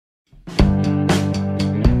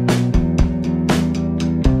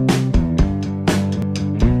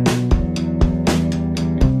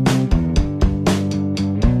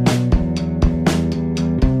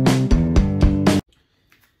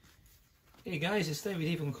guys, it's David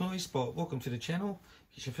here from Coin Spot. Welcome to the channel.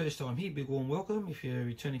 If it's your first time here, big warm welcome. If you're a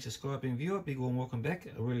returning subscriber and viewer, big warm welcome back.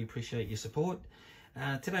 I really appreciate your support.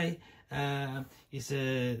 Today is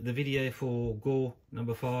the video for Gore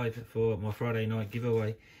number 5 for my Friday night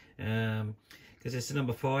giveaway. Because it's the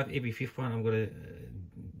number 5, every 5th one I'm going to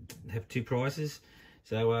have 2 prizes.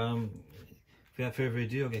 So without further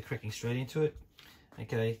ado, I'll get cracking straight into it.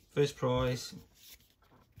 Okay, first prize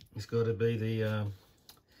has got to be the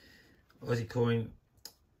Aussie Coin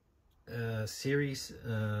series,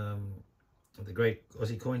 the Great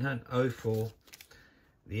Aussie Coin Hunt 04,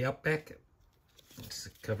 the Outback. That's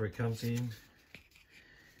the cover it comes in.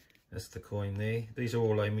 That's the coin there. These are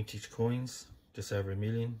all low mintage coins, just over $1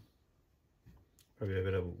 million. Probably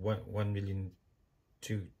about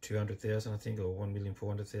 1,200,000 I think, or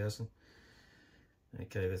 1,400,000.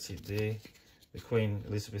 Okay, that's it there. The Queen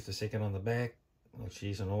Elizabeth II on the back, like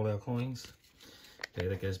she is on all our coins. Okay,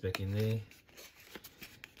 that goes back in there.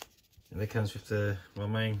 And that comes with my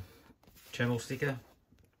main channel sticker.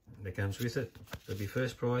 That comes with it. That'll be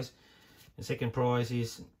first prize. The second prize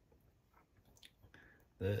is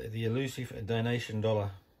the elusive donation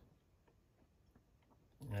dollar.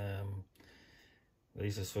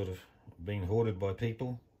 These are sort of being hoarded by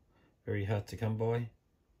people. Very hard to come by.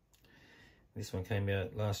 This one came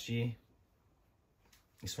out last year.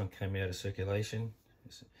 This one came out of circulation.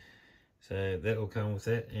 So that will come with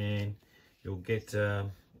that, and you'll get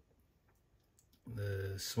the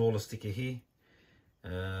smaller sticker here.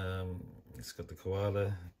 It's got the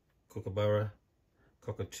koala, kookaburra,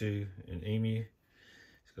 cockatoo and emu.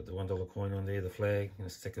 It's got the $1 coin on there, the flag, and a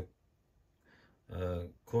stack of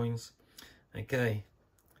coins. Okay,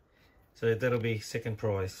 so that'll be second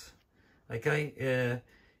prize. Okay,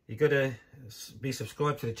 you got to be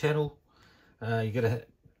subscribed to the channel. You got to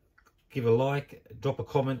give a like, drop a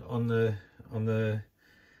comment on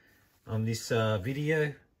this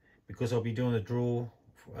video, because I'll be doing a draw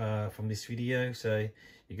from this video. So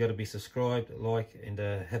you got to be subscribed, like, and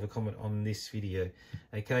have a comment on this video.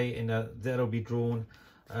 Okay, and that'll be drawn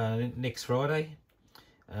next Friday.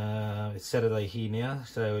 It's Saturday here now,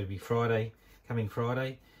 so it'll be Friday, coming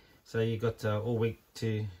Friday. So you got all week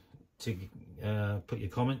to put your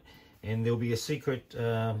comment, and there'll be a secret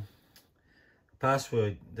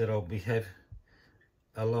password that I'll have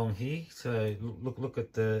along here. So look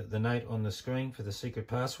at the note on the screen for the secret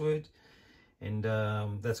password, and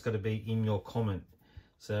that's got to be in your comment.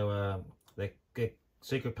 So that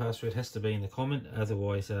secret password has to be in the comment,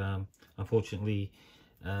 otherwise unfortunately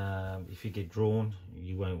if you get drawn,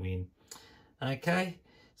 you won't win. Okay,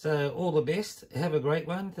 so all the best, have a great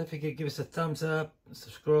one. Don't forget to give us a thumbs up,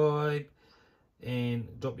 subscribe,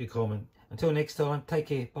 and drop your comment. Until next time, take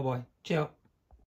care, bye bye, ciao.